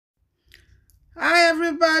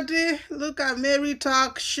everybody, look at Mary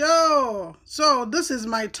Talk Show. So this is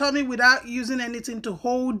my tummy without using anything to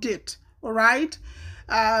hold it. All right,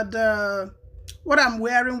 what I'm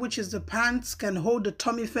wearing, which is the pants, can hold the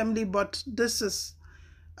tummy firmly, but this is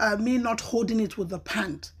me not holding it with the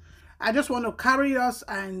pant. I just want to carry us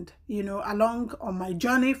and along on my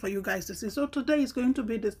journey for you guys to see. So today is going to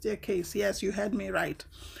be the staircase. Yes, you heard me right.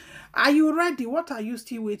 Are you ready? What are you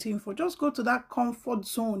still waiting for? Just go to that comfort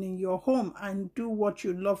zone in your home and do what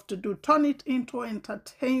you love to do. Turn it into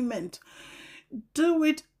entertainment. Do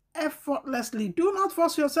it effortlessly. Do not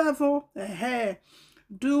force yourself.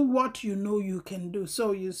 Do what you know you can do.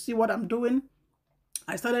 So you see what I'm doing?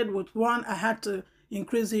 I started with 1. I had to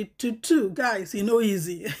increase it to 2. Guys,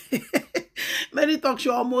 easy. Many talk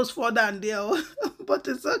show almost fall down there, but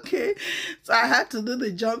it's okay. So I had to do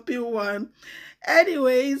the jumping one.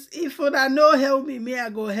 Anyways, if you no help me, I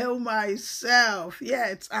go help myself.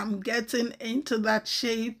 Yes, I'm getting into that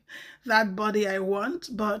shape, that body I want,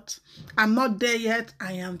 but I'm not there yet.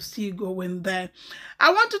 I am still going there.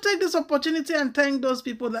 I want to take this opportunity and thank those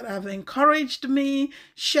people that have encouraged me,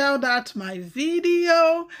 shared out my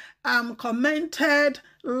video, commented,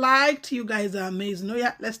 liked. You guys are amazing. Oh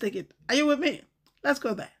yeah, let's take it. Are you with me? Let's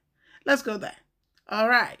go there. Let's go there. All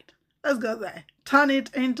right. Let's go there. Turn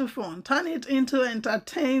it into fun. Turn it into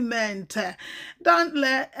entertainment. Don't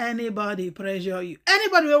let anybody pressure you.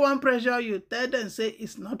 Anybody will want pressure you, tell them say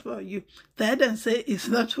it's not for you. Tell them say it's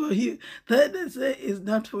not for you. Tell them say it's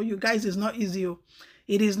not for you. Guys, it's not easy.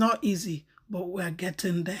 It is not easy, but we're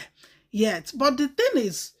getting there. Yet. But the thing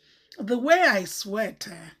is, the way I sweat,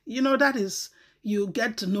 that is, you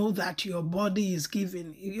get to know that your body is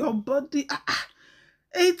giving. Your body,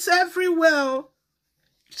 it's everywhere.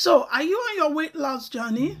 So, are you on your weight loss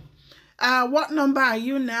journey? What number are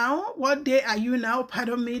you now? What day are you now?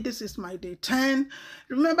 Pardon me, this is my day 10.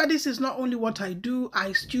 Remember, this is not only what I do.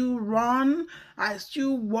 I still run, I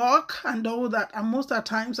still walk and all that. And most of the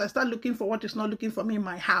times, I start looking for what is not looking for me in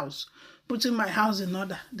my house. Putting my house in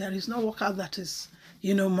order. There is no workout that is,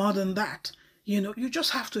 more than that. You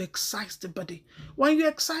just have to exercise the body. When you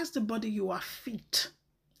exercise the body, you are fit.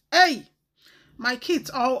 Hey! My kids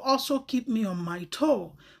also keep me on my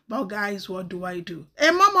toe. But guys, what do?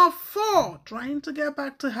 A mom of 4 trying to get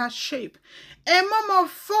back to her shape. A mom of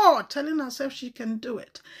 4 telling herself she can do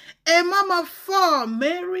it. A mom of 4,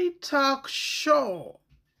 Mary Talk Show.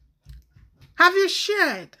 Have you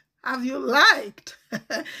shared? Have you liked?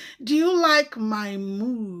 Do you like my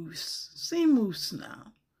moves? See moves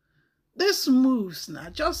now. This moves now.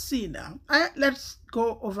 Just see now. Let's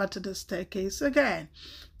go over to the staircase again.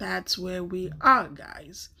 That's where we are,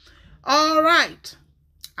 guys. All right.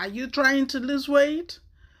 Are you trying to lose weight?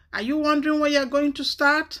 Are you wondering where you're going to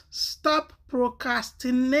start? Stop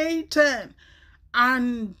procrastinating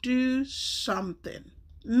and do something.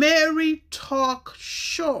 Mary Talk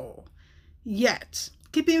Show. Yet,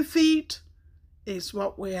 keeping fit is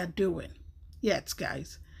what we are doing. Yes,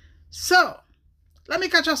 guys. So, let me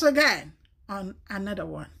catch us again on another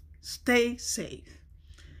one. Stay safe.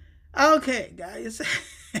 Okay, guys.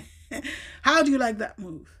 How do you like that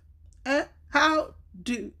move? How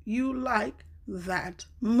do you like that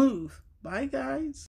move? Bye, guys.